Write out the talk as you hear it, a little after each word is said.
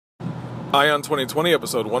Ion 2020,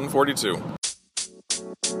 episode 142.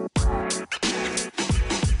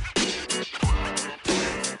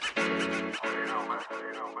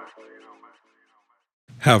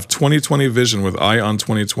 Have 2020 vision with Ion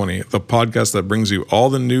 2020, the podcast that brings you all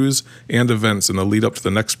the news and events in the lead up to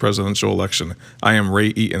the next presidential election. I am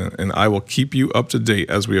Ray Eaton, and I will keep you up to date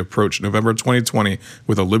as we approach November 2020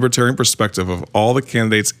 with a libertarian perspective of all the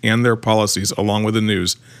candidates and their policies along with the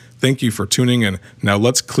news. Thank you for tuning in. Now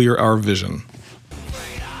let's clear our vision.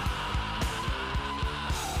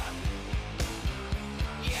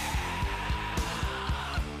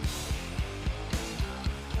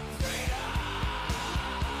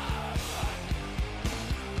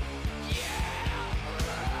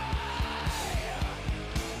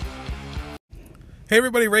 Hey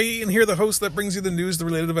everybody, Ray Eaton here, the host that brings you the news, the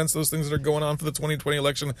related events, those things that are going on for the 2020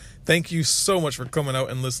 election. Thank you so much for coming out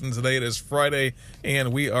and listening today. It is Friday,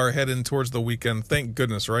 and we are heading towards the weekend. Thank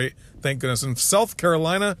goodness, right? Thank goodness. In South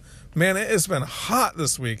Carolina, man, it has been hot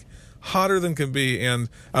this week. Hotter than can be. And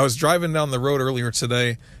I was driving down the road earlier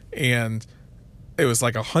today, and it was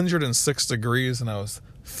like 106 degrees, and I was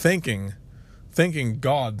thanking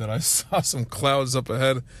God that I saw some clouds up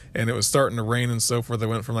ahead and it was starting to rain and so forth. I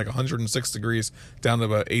went from like 106 degrees down to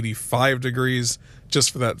about 85 degrees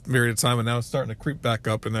just for that period of time, and now it's starting to creep back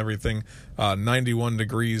up and everything. 91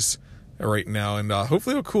 degrees right now, and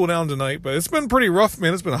hopefully it'll cool down tonight, but it's been pretty rough,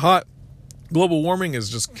 man. It's been hot. Global warming is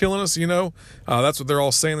just killing us, that's what they're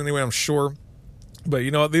all saying anyway, I'm sure. But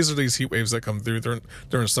these are these heat waves that come through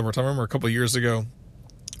during summertime. I remember a couple of years ago,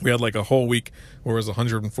 we had like a whole week where it was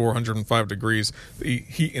 104, 105 degrees. The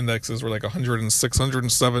heat indexes were like 106,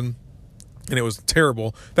 107, and it was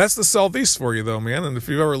terrible. That's the Southeast for you, though, man. And if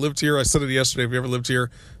you've ever lived here, I said it yesterday, if you ever lived here,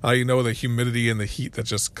 you know the humidity and the heat that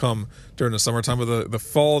just come during the summertime. But the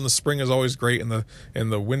fall and the spring is always great, and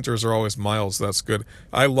the winters are always mild, so that's good.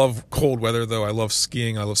 I love cold weather, though. I love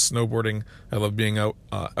skiing. I love snowboarding. I love being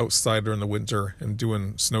outside during the winter and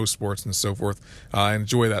doing snow sports and so forth. I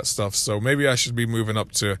enjoy that stuff. So maybe I should be moving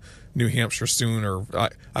up to New Hampshire soon, or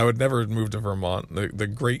I would never move to Vermont, the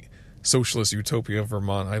great socialist utopia of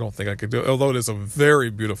Vermont. I don't think I could do it, although it is a very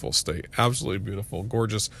beautiful state, absolutely beautiful,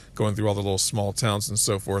 gorgeous, going through all the little small towns and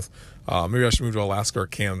so forth. Maybe I should move to Alaska or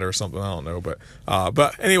Canada or something, I don't know,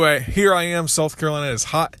 but anyway, here I am. South Carolina is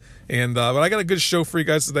hot, and but I got a good show for you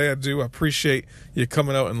guys today. I do appreciate you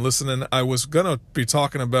coming out and listening. I was gonna be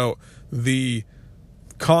talking about the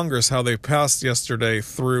Congress, how they passed yesterday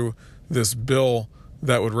through this bill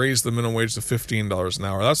that would raise the minimum wage to $15 an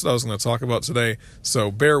hour. That's what I was going to talk about today, so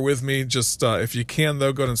bear with me. Just if you can,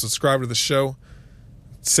 though, go ahead and subscribe to the show.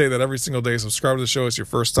 Say that every single day. Subscribe to the show. It's your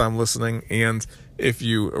first time listening, and if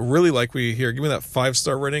you really like what you hear, give me that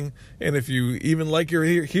 5-star rating, and if you even like your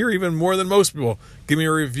hear even more than most people, give me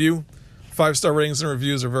a review. 5-star ratings and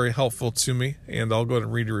reviews are very helpful to me, and I'll go ahead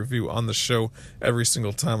and read a review on the show every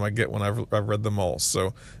single time I get one. I've read them all,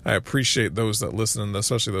 so I appreciate those that listen, and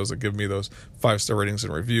especially those that give me those 5-star ratings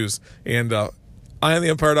and reviews. And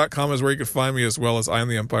IamTheEmpire.com is where you can find me, as well as I Am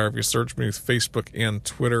the Empire. If you search me with Facebook and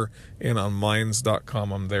Twitter, and on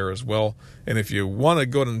Minds.com, I'm there as well. And if you want to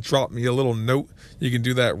go ahead and drop me a little note, you can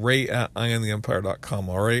do that, Ray at IamTheEmpire.com,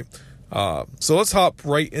 all right? So let's hop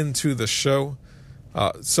right into the show.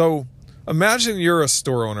 So imagine you're a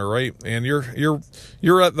store owner, right? And you're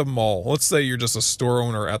at the mall. Let's say you're just a store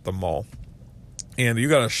owner at the mall, and you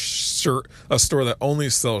got a store that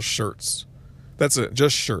only sells shirts. That's it,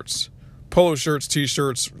 just shirts. Polo shirts,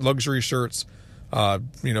 t-shirts, luxury shirts,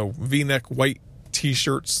 V-neck white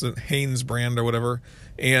t-shirts, the Hanes brand or whatever.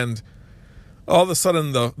 And all of a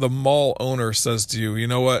sudden the mall owner says to you, you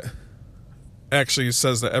know what? Actually, he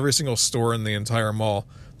says that every single store in the entire mall,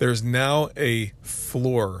 there's now a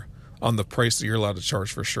floor on the price that you're allowed to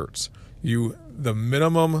charge for shirts. The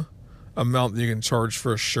minimum amount that you can charge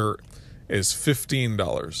for a shirt is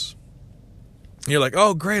 $15. You're like,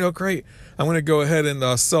 oh great, I'm going to go ahead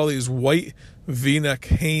and sell these white V-neck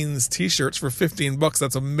Hanes t-shirts for $15.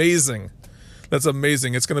 That's amazing.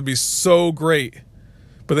 It's going to be so great.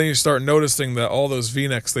 But then you start noticing that all those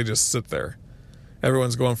V-necks, they just sit there.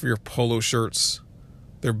 Everyone's going for your polo shirts.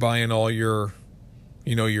 They're buying all your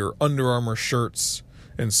Under Armour shirts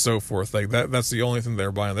and so forth. Like that's the only thing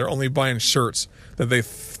they're buying. They're only buying shirts that they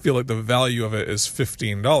feel like the value of it is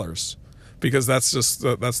 $15. Because that's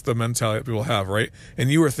the mentality that people have, right? And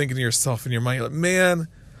you were thinking to yourself in your mind, like, man,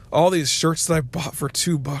 all these shirts that I bought for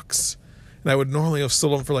 $2, and I would normally have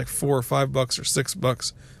sold them for like $4 or $5 or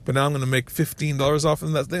 $6, but now I'm going to make $15 off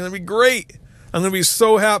them. That's going to be great. I'm going to be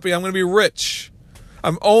so happy. I'm going to be rich.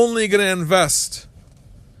 I'm only going to invest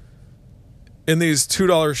in these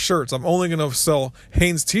 $2 shirts. I'm only going to sell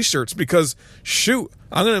Hanes t-shirts because, shoot,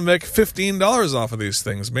 I'm going to make $15 off of these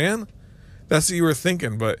things, man. That's what you were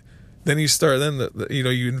thinking. But then you start,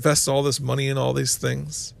 you invest all this money in all these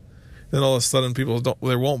things. Then all of a sudden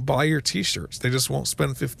they won't buy your t-shirts. They just won't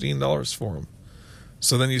spend $15 for them.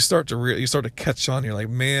 So then you start to catch on. You're like,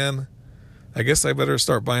 man, I guess I better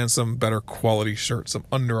start buying some better quality shirts, some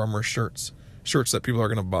Under Armour shirts that people are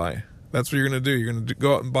going to buy. That's what you're going to do. You're going to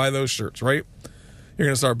go out and buy those shirts, right? You're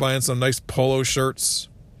going to start buying some nice polo shirts,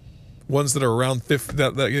 ones that are around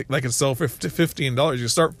that can sell for $15. You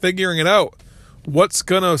start figuring it out. What's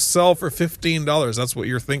going to sell for $15? That's what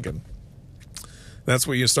you're thinking. That's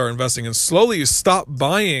what you start investing in. Slowly you stop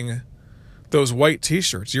buying those white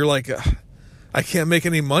t-shirts. You're like, I can't make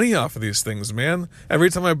any money off of these things, man. Every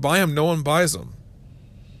time I buy them, no one buys them.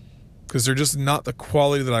 Because they're just not the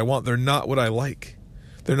quality that I want. They're not what I like.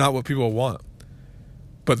 They're not what people want.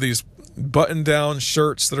 But these button-down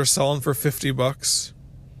shirts that are selling for $50,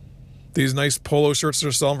 these nice polo shirts that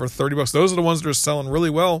are selling for $30, those are the ones that are selling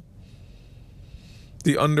really well.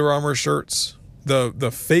 The Under Armour shirts,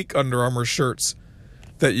 the fake Under Armour shirts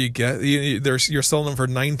that you get, you're selling them for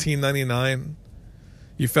 $19.99.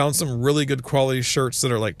 You found some really good quality shirts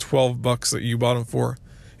that are like $12 that you bought them for,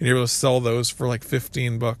 and you're able to sell those for like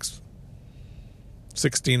 $15,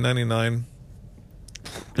 $16.99.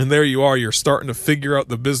 And there you are, you're starting to figure out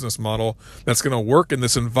the business model that's going to work in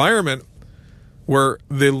this environment where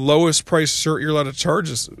the lowest price shirt you're allowed to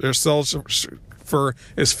charge or sell for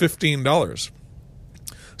is $15.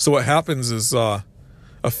 So what happens is a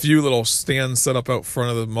few little stands set up out front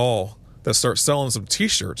of the mall that start selling some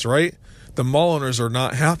t-shirts, right? The mall owners are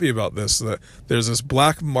not happy about this, that there's this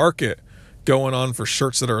black market going on for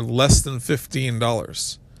shirts that are less than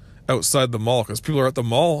 $15 outside the mall, because people are at the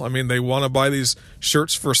mall. I mean, they want to buy these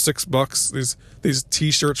shirts for $6, these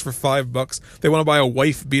t-shirts for $5. They want to buy a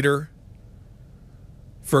wife beater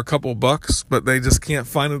for a couple bucks, but they just can't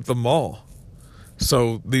find it at the mall.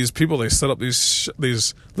 So these people, they set up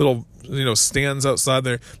these little stands outside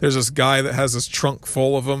there. There's this guy that has this trunk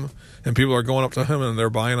full of them, and people are going up to him and they're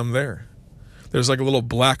buying them there. There's like a little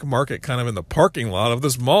black market kind of in the parking lot of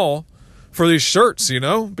this mall for these shirts,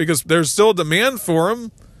 because there's still a demand for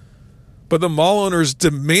them. But the mall owners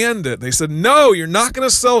demand it. They said, no, you're not going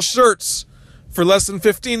to sell shirts for less than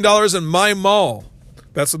 $15 in my mall.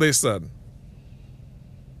 That's what they said.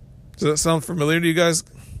 Does that sound familiar to you guys?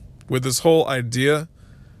 With this whole idea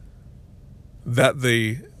that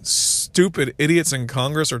the stupid idiots in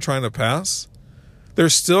Congress are trying to pass?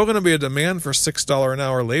 There's still going to be a demand for $6 an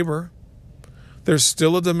hour labor. There's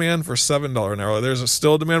still a demand for $7 an hour. There's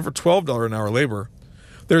still a demand for $12 an hour labor.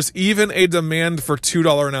 There's even a demand for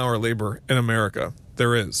 $2 an hour labor in America.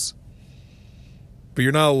 There is. But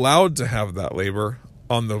you're not allowed to have that labor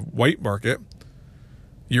on the white market.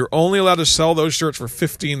 You're only allowed to sell those shirts for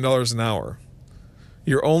 $15 an hour.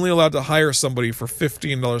 You're only allowed to hire somebody for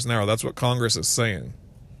 $15 an hour. That's what Congress is saying.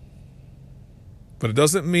 But it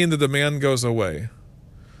doesn't mean the demand goes away.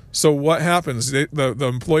 So what happens? The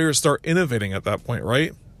employers start innovating at that point,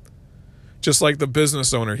 right? Just like the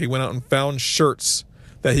business owner, he went out and found shirts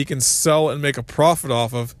that he can sell and make a profit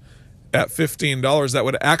off of at $15 that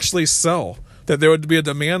would actually sell, that there would be a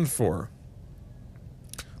demand for.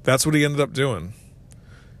 That's what he ended up doing.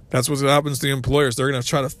 That's what happens to the employers. They're going to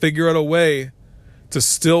try to figure out a way to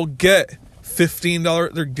still get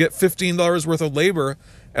 $15 worth of labor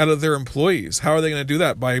out of their employees. How are they going to do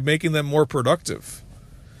that? By making them more productive.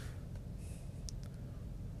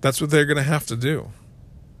 That's what they're going to have to do.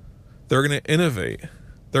 They're going to innovate.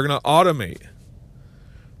 They're going to automate.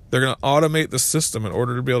 They're going to automate the system in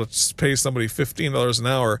order to be able to pay somebody $15 an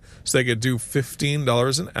hour so they could do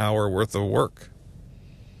 $15 an hour worth of work.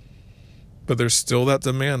 But there's still that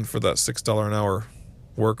demand for that $6 an hour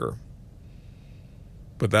worker.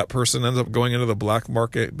 But that person ends up going into the black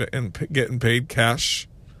market and getting paid cash.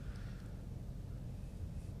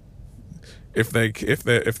 If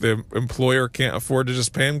the employer can't afford to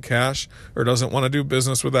just pay him cash or doesn't want to do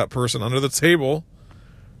business with that person under the table,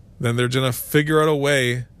 then they're going to figure out a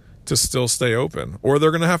way to still stay open, or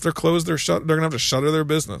they're going to have to they're going to have to shutter their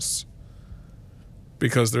business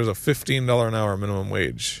because there's a $15 an hour minimum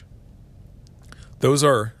wage. Those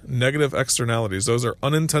are negative externalities. Those are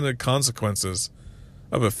unintended consequences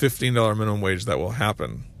of a $15 minimum wage that will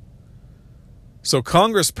happen. So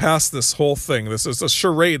Congress passed this whole thing. This is a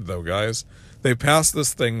charade, though, guys. They passed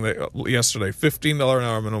this thing yesterday, $15 an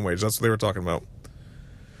hour minimum wage. That's what they were talking about.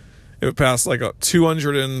 It passed like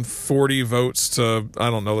 240 votes to, I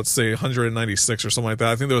don't know, let's say 196 or something like that.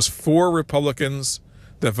 I think there was 4 Republicans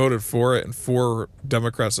that voted for it and 4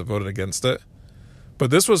 Democrats that voted against it. But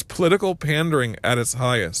this was political pandering at its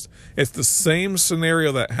highest. It's the same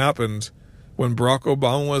scenario that happened when Barack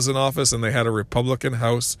Obama was in office and they had a Republican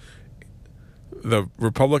House. The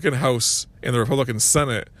Republican House and the Republican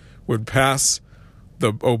Senate would pass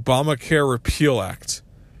the Obamacare Repeal Act.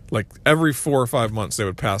 Like every 4 or 5 months they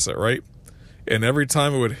would pass it, right? And every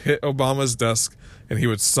time it would hit Obama's desk and he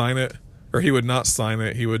would sign it, or he would not sign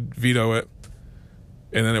it, he would veto it,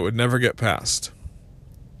 and then it would never get passed.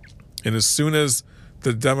 And as soon as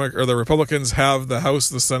the Republicans have the House,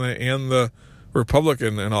 the Senate, and the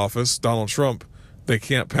Republican in office, Donald Trump, they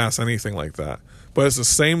can't pass anything like that. But it's the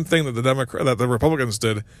same thing that the Republicans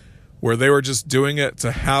did, where they were just doing it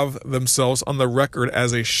to have themselves on the record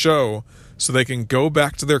as a show so they can go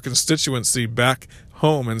back to their constituency back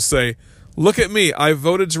home and say, look at me, I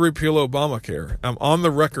voted to repeal Obamacare. I'm on the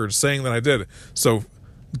record saying that I did. So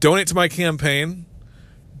donate to my campaign,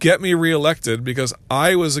 get me reelected because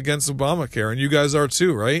I was against Obamacare and you guys are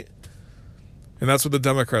too, right? And that's what the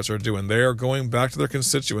Democrats are doing. They are going back to their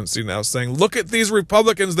constituency now saying, look at these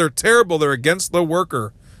Republicans, they're terrible, they're against the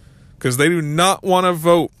worker, because they do not want to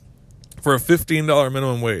vote for a $15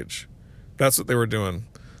 minimum wage. That's what they were doing.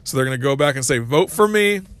 So they're going to go back and say, vote for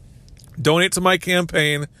me, donate to my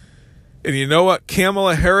campaign, and you know what?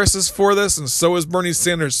 Kamala Harris is for this, and so is Bernie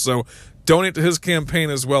Sanders, so donate to his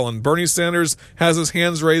campaign as well. And Bernie Sanders has his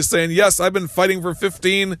hands raised saying, yes, I've been fighting for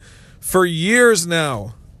 15 for years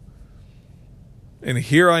now. And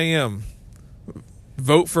here I am.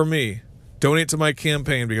 Vote for me. Donate to my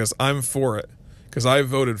campaign because I'm for it. Because I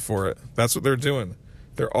voted for it. That's what they're doing.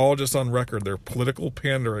 They're all just on record. They're political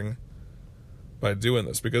pandering by doing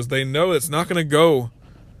this. Because they know it's not going to go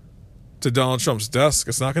to Donald Trump's desk.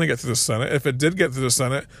 It's not going to get to the Senate. If it did get to the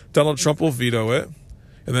Senate, Donald Trump will veto it.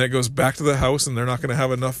 And then it goes back to the House and they're not going to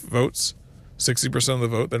have enough votes. 60% of the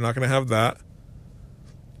vote. They're not going to have that.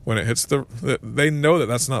 When it hits they know that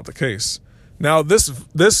that's not the case. Now,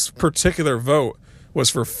 this particular vote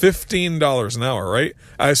was for $15 an hour, right?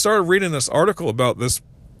 I started reading this article about this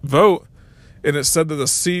vote, and it said that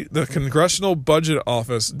the Congressional Budget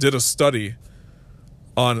Office did a study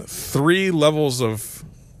on 3 levels of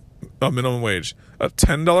a minimum wage. A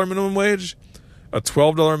 $10 minimum wage, a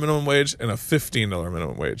 $12 minimum wage, and a $15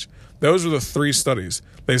 minimum wage. Those were the 3 studies.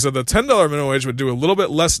 They said the $10 minimum wage would do a little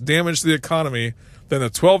bit less damage to the economy than the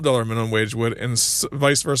 $12 minimum wage would, and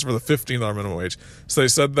vice versa for the $15 minimum wage. So they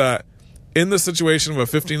said that in the situation of a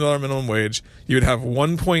 $15 minimum wage, you would have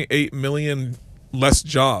 1.8 million less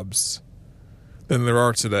jobs than there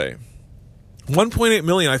are today. 1.8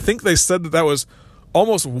 million. I think they said that was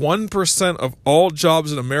almost 1% of all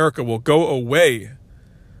jobs in America will go away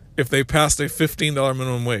if they passed a $15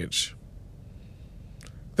 minimum wage.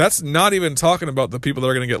 That's not even talking about the people that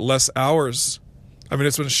are going to get less hours. I mean,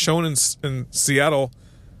 it's been shown in Seattle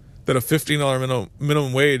that a $15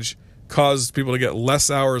 minimum wage caused people to get less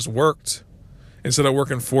hours worked. Instead of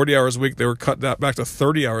working 40 hours a week, they were cut that back to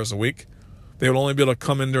 30 hours a week. They would only be able to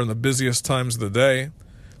come in during the busiest times of the day.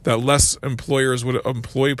 That less employers would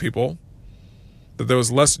employ people. That there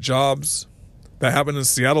was less jobs. That happened in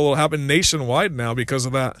Seattle. It'll happen nationwide now because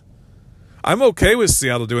of that. I'm okay with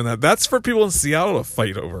Seattle doing that. That's for people in Seattle to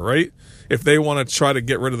fight over, right? If they want to try to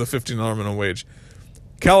get rid of the $15 minimum wage.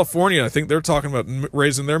 California, I think they're talking about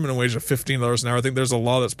raising their minimum wage to $15 an hour. I think there's a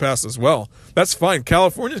law that's passed as well. That's fine.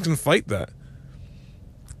 California can fight that.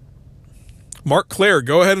 Mark Claire,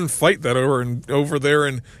 go ahead and fight that over there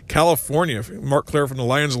in California. Mark Claire from the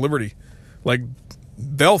Lions of Liberty. Like,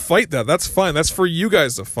 they'll fight that. That's fine. That's for you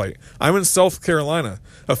guys to fight. I'm in South Carolina.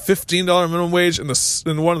 A $15 minimum wage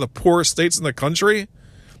in one of the poorest states in the country,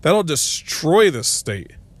 that'll destroy this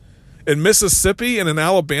state. In Mississippi and in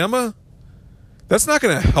Alabama, that's not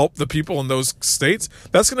going to help the people in those states.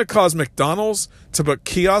 That's going to cause McDonald's to put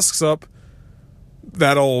kiosks up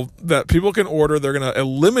that people can order. They're going to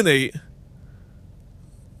eliminate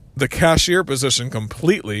the cashier position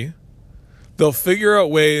completely. They'll figure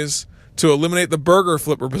out ways to eliminate the burger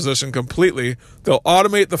flipper position completely. They'll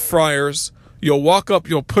automate the fryers. You'll walk up,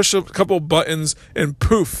 you'll push a couple buttons, and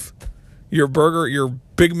poof, your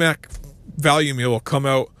Big Mac value meal will come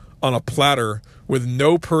out on a platter with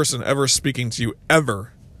no person ever speaking to you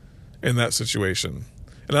ever in that situation.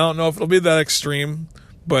 And I don't know if it'll be that extreme,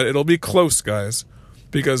 but it'll be close, guys,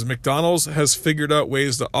 because McDonald's has figured out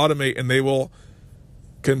ways to automate, and they will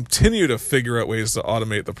continue to figure out ways to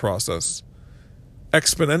automate the process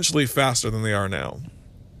exponentially faster than they are now.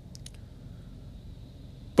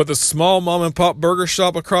 But the small mom and pop burger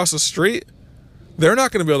shop across the street, they're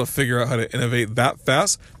not going to be able to figure out how to innovate that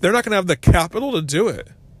fast. They're not going to have the capital to do it.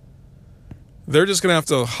 They're just going to have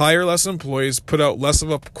to hire less employees, put out less of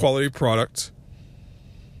a quality product.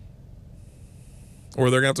 or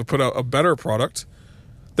they're going to have to put out a better product.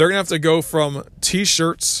 They're going to have to go from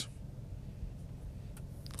t-shirts,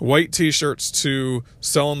 white t-shirts, to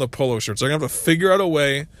selling the polo shirts. They're going to have to figure out a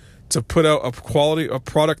way to put out a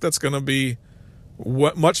product that's going to be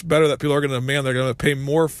much better, that people are going to demand, they're going to pay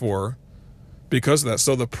more for because of that.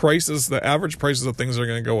 So the average prices of things are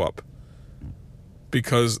going to go up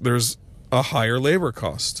because there's a higher labor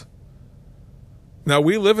cost. Now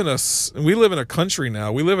we live in a country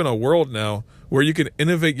now, we live in a world now where you can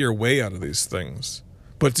innovate your way out of these things.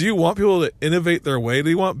 But do you want people to innovate their way?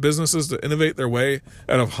 Do you want businesses to innovate their way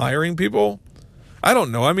out of hiring people? I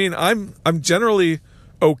don't know. I mean, I'm generally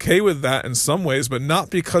okay with that in some ways, but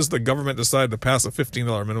not because the government decided to pass a $15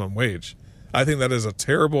 minimum wage. I think that is a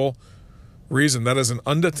terrible reason. That is an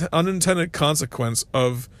unintended consequence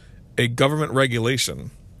of a government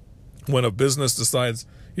regulation. When a business decides,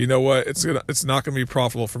 you know what, it's not going to be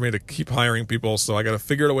profitable for me to keep hiring people, so I got to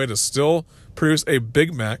figure out a way to still produce a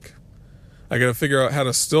Big Mac. I got to figure out how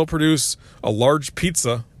to still produce a large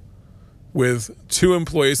pizza with 2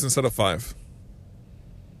 employees instead of 5.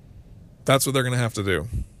 That's what they're going to have to do.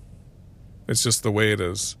 It's just the way it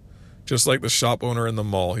is. Just like the shop owner in the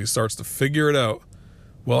mall, he starts to figure it out.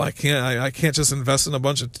 Well, I can't just invest in a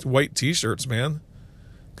bunch of white t-shirts, man,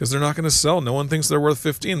 because they're not going to sell. No one thinks they're worth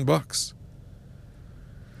 $15.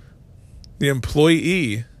 The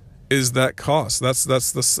employee is that cost. That's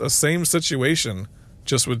the same situation,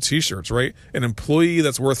 just with t-shirts, right? An employee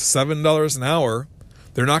that's worth $7 an hour,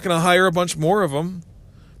 they're not going to hire a bunch more of them.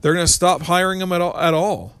 They're going to stop hiring them at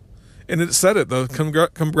all. And it said it. The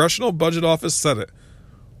Congressional Budget Office said it.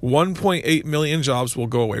 1.8 million jobs will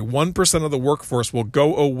go away. 1% of the workforce will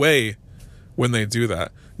go away when they do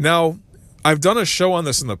that. Now, I've done a show on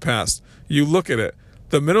this in the past. You look at it.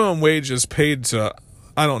 The minimum wage is paid to,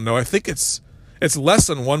 I don't know, I think it's less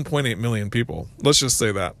than 1.8 million people. Let's just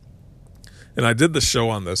say that. And I did the show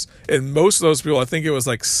on this. And most of those people, I think it was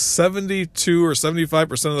like 72 or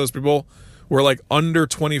 75% of those people were like under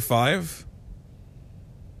 25.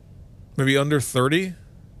 Maybe under 30.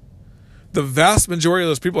 The vast majority of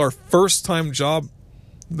those people are first-time job.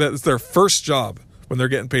 That's their first job when they're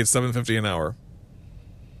getting paid $7.50 an hour.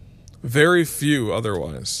 Very few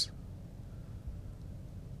otherwise.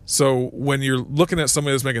 So when you're looking at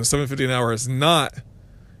somebody that's making $7.50 an hour, it's not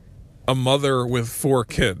a mother with 4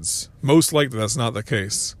 kids. Most likely that's not the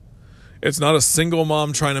case. It's not a single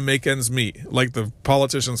mom trying to make ends meet like the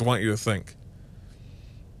politicians want you to think.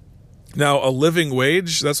 Now, a living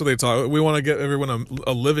wage, that's what they talk. We want to get everyone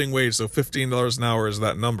a living wage, so $15 an hour is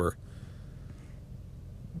that number.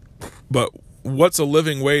 But what's a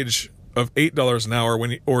living wage of $8 an hour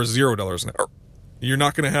or $0 an hour? You're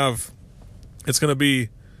not going to have, it's going to be,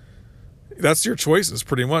 that's your choices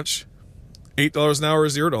pretty much. $8 an hour or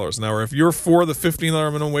 $0 an hour. If you're for the $15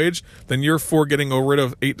 minimum wage, then you're for getting rid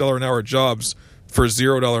of $8 an hour jobs for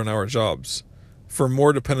 $0 an hour jobs. For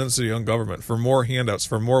more dependency on government, for more handouts,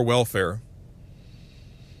 for more welfare.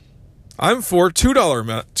 I'm for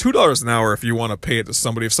 $2 an hour if you want to pay it to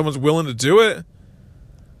somebody. If someone's willing to do it,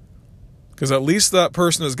 because at least that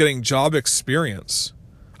person is getting job experience.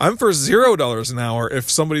 I'm for $0 an hour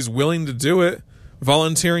if somebody's willing to do it,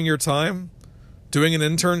 volunteering your time, doing an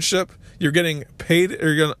internship. You're getting paid,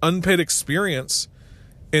 or you're getting unpaid experience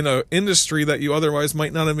in an industry that you otherwise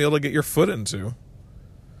might not be able to get your foot into.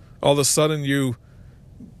 All of a sudden you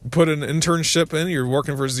put an internship in, you're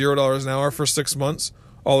working for $0 an hour for 6 months.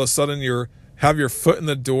 All of a sudden you have your foot in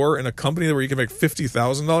the door in a company where you can make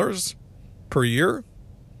 $50,000 per year.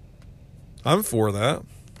 I'm for that.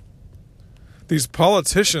 These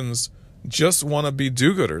politicians just want to be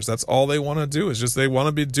do-gooders. That's all they want to do, is just they want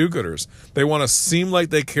to be do-gooders. They want to seem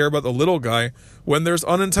like they care about the little guy when there's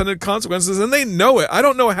unintended consequences, and they know it. I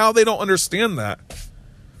don't know how they don't understand that.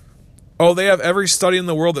 Oh, they have every study in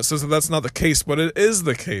the world that says that that's not the case, but it is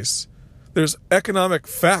the case. There's economic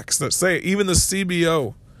facts that say it. Even the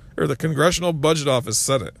CBO, or the Congressional Budget Office,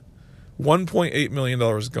 said it. $1.8 million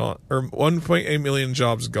gone, or 1.8 million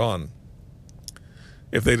jobs gone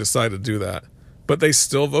if they decide to do that. But they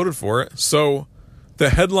still voted for it. So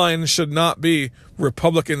the headline should not be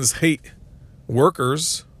Republicans hate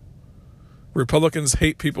workers. Republicans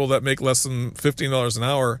hate people that make less than $15 an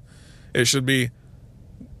hour. It should be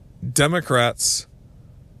Democrats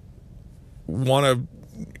want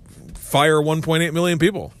to fire 1.8 million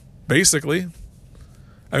people, basically.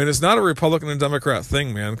 I mean, it's not a Republican and Democrat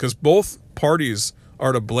thing, man, because both parties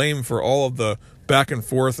are to blame for all of the back and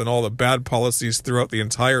forth and all the bad policies throughout the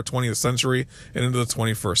entire 20th century and into the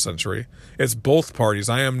 21st century. It's both parties.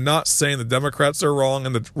 I am not saying the Democrats are wrong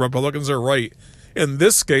and the Republicans are right. In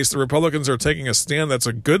this case, the Republicans are taking a stand that's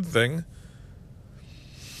a good thing.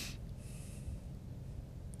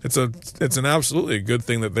 It's an absolutely good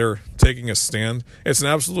thing that they're taking a stand. It's an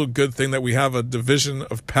absolute good thing that we have a division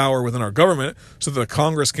of power within our government so that the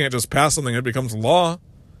Congress can't just pass something and it becomes law.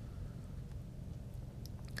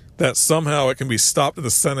 That somehow it can be stopped at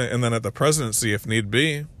the Senate and then at the presidency if need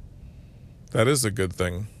be. That is a good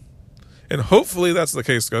thing. And hopefully that's the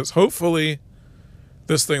case, guys. Hopefully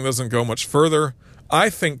this thing doesn't go much further. I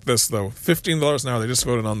think this, though, $15 an hour, they just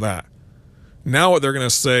voted on that. Now what they're going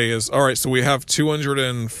to say is, all right, so we have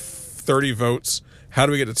 230 votes. How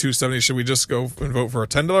do we get to 270? Should we just go and vote for a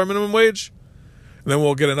 $10 minimum wage? And then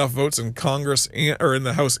we'll get enough votes in Congress or in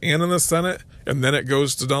the House and in the Senate, and then it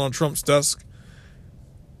goes to Donald Trump's desk.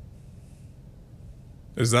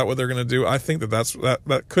 Is that what they're going to do? I think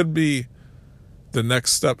that could be the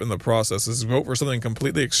next step in the process, is vote for something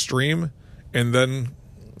completely extreme and then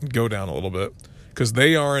go down a little bit, because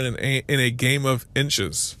they are in a game of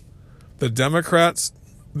inches. The Democrats,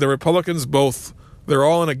 the Republicans, both, they're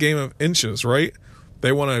all in a game of inches, right?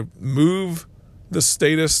 They want to move the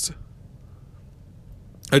statist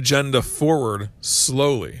agenda forward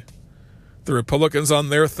slowly. The Republicans on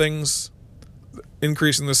their things,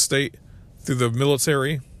 increasing the state through the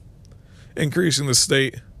military, increasing the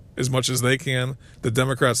state as much as they can. The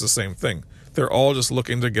Democrats, the same thing. They're all just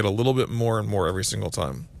looking to get a little bit more and more every single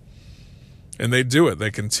time. And they do it.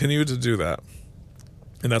 They continue to do that.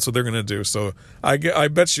 And that's what they're going to do. So I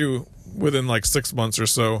bet you within like 6 months or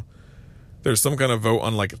so, there's some kind of vote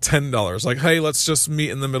on like $10. Like, hey, let's just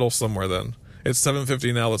meet in the middle somewhere then. It's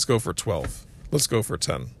 $7.50 now. Let's go for 12. Let's go for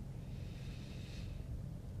 10.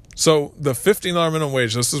 So the $15 minimum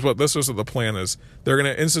wage, this is what the plan is. They're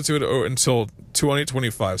going to institute it until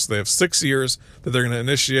 2025. So they have 6 years that they're going to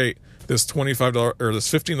initiate this $25 or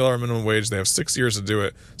this $15 minimum wage. They have 6 years to do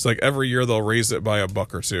it. So like every year they'll raise it by $1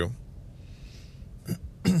 or $2.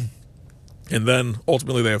 And then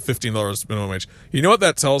ultimately they have $15 minimum wage. You know what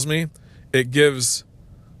that tells me? It gives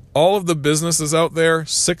all of the businesses out there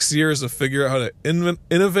 6 years to figure out how to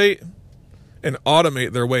innovate and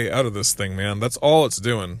automate their way out of this thing, man. That's all it's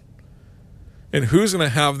doing. And who's going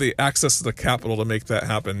to have the access to the capital to make that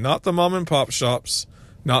happen? Not the mom and pop shops,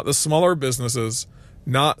 not the smaller businesses,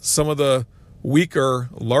 not some of the weaker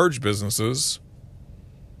large businesses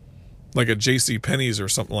like a JCPenney's or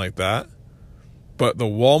something like that, but the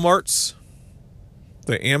Walmarts,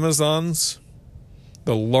 the Amazons,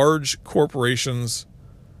 the large corporations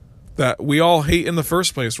that we all hate in the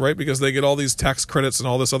first place, right? Because they get all these tax credits and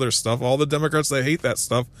all this other stuff. All the Democrats, they hate that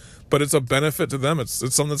stuff, but it's a benefit to them. It's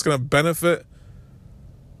something that's going to benefit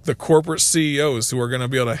the corporate CEOs who are going to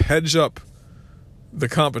be able to hedge up the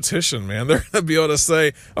competition, man. They're going to be able to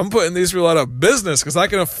say, I'm putting these people out of business because I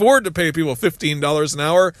can afford to pay people $15 an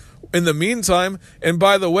hour in the meantime. And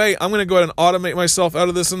by the way, I'm going to go ahead and automate myself out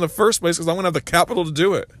of this in the first place because I'm going to have the capital to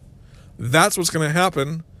do it. That's what's going to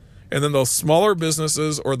happen. And then those smaller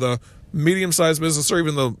businesses or the medium-sized business or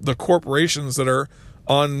even the corporations that are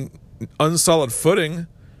on unsolid footing,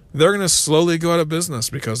 they're going to slowly go out of business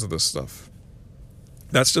because of this stuff.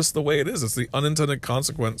 That's just the way it is. It's the unintended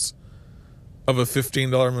consequence of a $15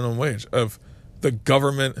 minimum wage, of the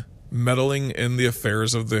government meddling in the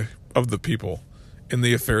affairs of the people, in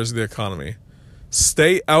the affairs of the economy.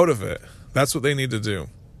 Stay out of it. That's what they need to do.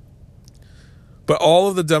 But all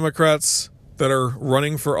of the Democrats that are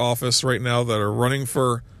running for office right now, that are running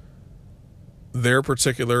for their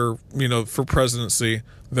particular, for presidency,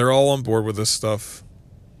 they're all on board with this stuff.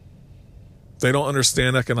 They don't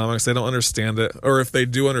understand economics. They don't understand it. Or if they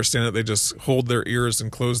do understand it, they just hold their ears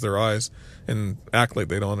and close their eyes and act like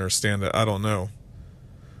they don't understand it. I don't know.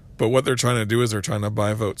 But what they're trying to do is they're trying to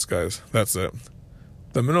buy votes, guys. That's it.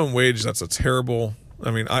 The minimum wage, that's a terrible...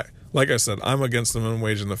 like I said, I'm against the minimum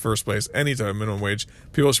wage in the first place. Any type of minimum wage.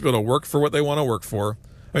 People should be able to work for what they want to work for.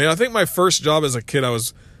 I think my first job as a kid, it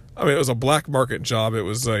was a black market job. It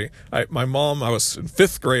was my mom, I was in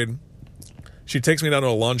 5th grade. She takes me down to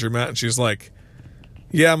a laundromat and she's like,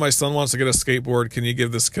 yeah, my son wants to get a skateboard. Can you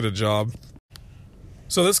give this kid a job?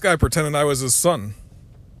 So this guy pretended I was his son.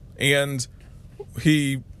 And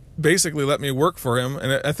he basically let me work for him.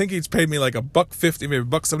 And I think he's paid me like $1.50, maybe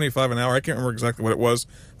 $1.75 an hour. I can't remember exactly what it was.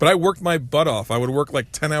 But I worked my butt off. I would work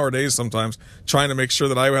like 10-hour days sometimes trying to make sure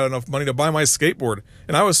that I had enough money to buy my skateboard.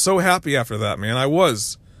 And I was so happy after that, man. I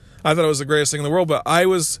thought it was the greatest thing in the world. But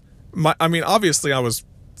obviously I was...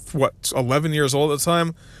 11 years old at the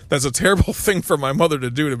time. That's a terrible thing for my mother to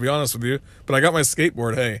do, to be honest with you, but I got my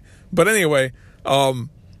skateboard, hey. But anyway,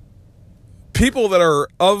 people that are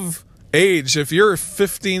of age, if you're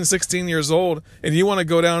 15, 16 years old and you want to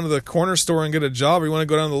go down to the corner store and get a job, or you want to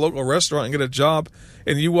go down to the local restaurant and get a job,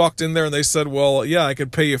 and you walked in there and they said, well, yeah, I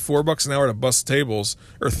could pay you $4 an hour to bus tables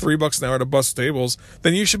or $3 an hour to bus tables,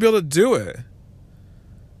 then you should be able to do it.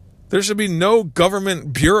 There should be no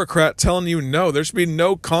government bureaucrat telling you no. There should be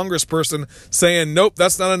no congressperson saying, nope,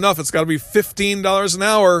 that's not enough. It's got to be $15 an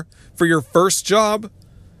hour for your first job.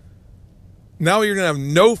 Now you're going to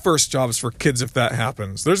have no first jobs for kids if that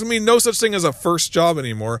happens. There's going to be no such thing as a first job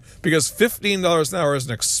anymore, because $15 an hour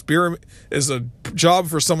is a job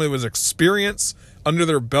for somebody with experience under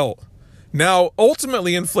their belt. Now,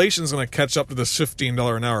 ultimately, inflation is going to catch up to this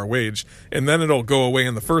 $15 an hour wage, and then it'll go away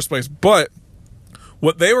in the first place. But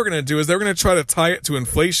what they were going to do is they were going to try to tie it to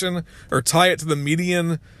inflation, or tie it to the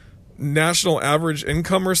median national average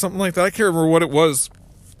income or something like that. I can't remember what it was.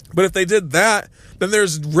 But if they did that, then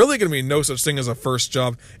there's really going to be no such thing as a first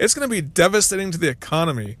job. It's going to be devastating to the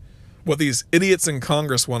economy what these idiots in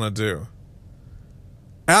Congress want to do.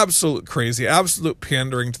 Absolute crazy, absolute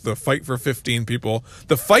pandering to the fight for 15 people.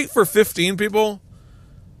 The fight for 15 people,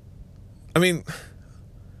 I mean,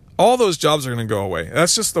 all those jobs are going to go away.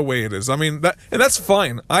 That's just the way it is. I mean, that's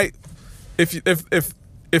fine. If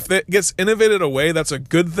it gets innovated away, that's a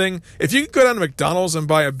good thing. If you could go down to McDonald's and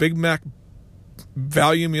buy a Big Mac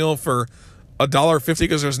value meal for $1.50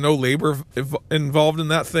 because there's no labor involved in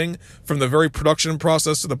that thing, from the very production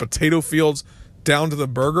process to the potato fields down to the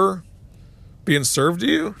burger being served to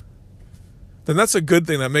you, then that's a good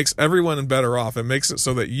thing. That makes everyone better off. It makes it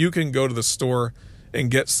so that you can go to the store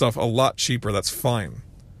and get stuff a lot cheaper. That's fine.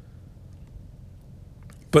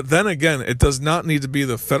 But then again, it does not need to be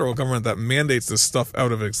the federal government that mandates this stuff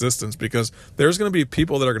out of existence, because there's going to be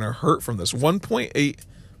people that are going to hurt from this. 1.8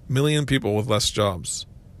 million people with less jobs,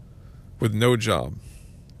 with no job.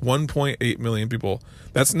 1.8 million people.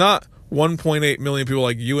 That's not 1.8 million people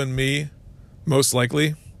like you and me, most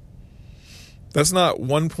likely. That's not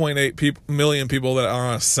 1.8 million people that are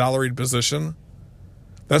on a salaried position.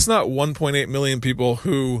 That's not 1.8 million people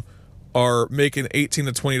who are making $18 to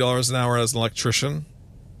 $20 an hour as an electrician.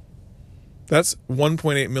 That's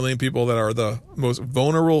 1.8 million people that are the most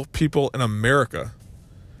vulnerable people in America.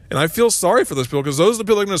 And I feel sorry for those people, because those are the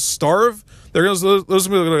people that are going to starve. Those are the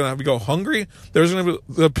people that are going to have to go hungry. There's going to be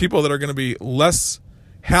the people that are going to be less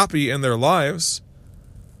happy in their lives.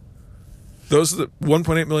 Those are the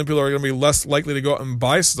 1.8 million people are going to be less likely to go out and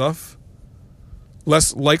buy stuff,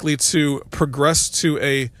 less likely to progress to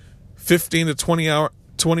a $15 to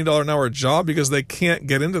 $20 an hour job, because they can't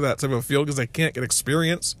get into that type of field because they can't get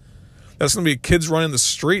experience. That's going to be kids running the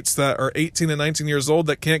streets that are 18 and 19 years old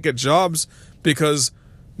that can't get jobs because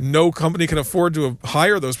no company can afford to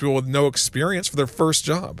hire those people with no experience for their first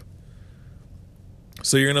job.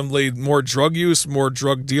 So you're going to lead more drug use, more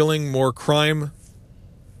drug dealing, more crime.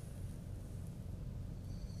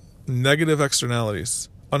 Negative externalities,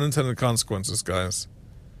 unintended consequences, guys.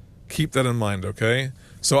 Keep that in mind, okay?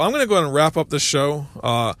 So I'm going to go ahead and wrap up the show.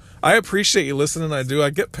 I appreciate you listening. I do.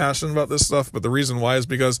 I get passionate about this stuff, but the reason why is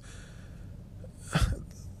because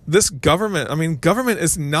this government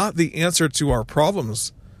is not the answer to our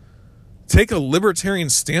problems. Take a libertarian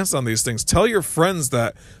stance on these things. Tell your friends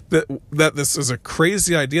that this is a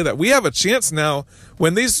crazy idea, that we have a chance now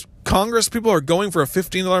when these Congress people are going for a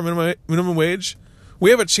 $15 minimum wage. We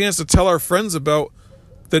have a chance to tell our friends about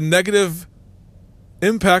the negative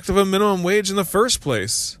impact of a minimum wage in the first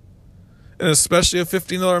place, and especially a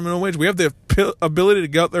 $15 minimum wage. We have the ability to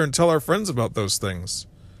go out there and tell our friends about those things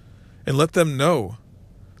and let them know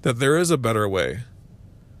that there is a better way.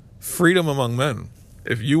 Freedom among men.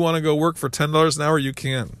 If you want to go work for $10 an hour, you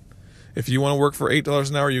can. If you want to work for $8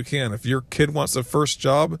 an hour, you can. If your kid wants a first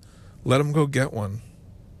job, let him go get one.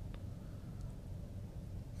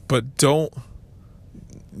 But don't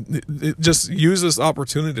just use this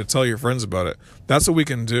opportunity to tell your friends about it. That's what we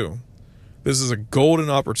can do. This is a golden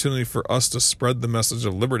opportunity for us to spread the message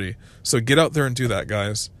of liberty. So get out there and do that,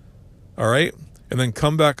 guys. All right? And then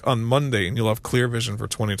come back on Monday and you'll have clear vision for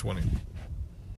 2020.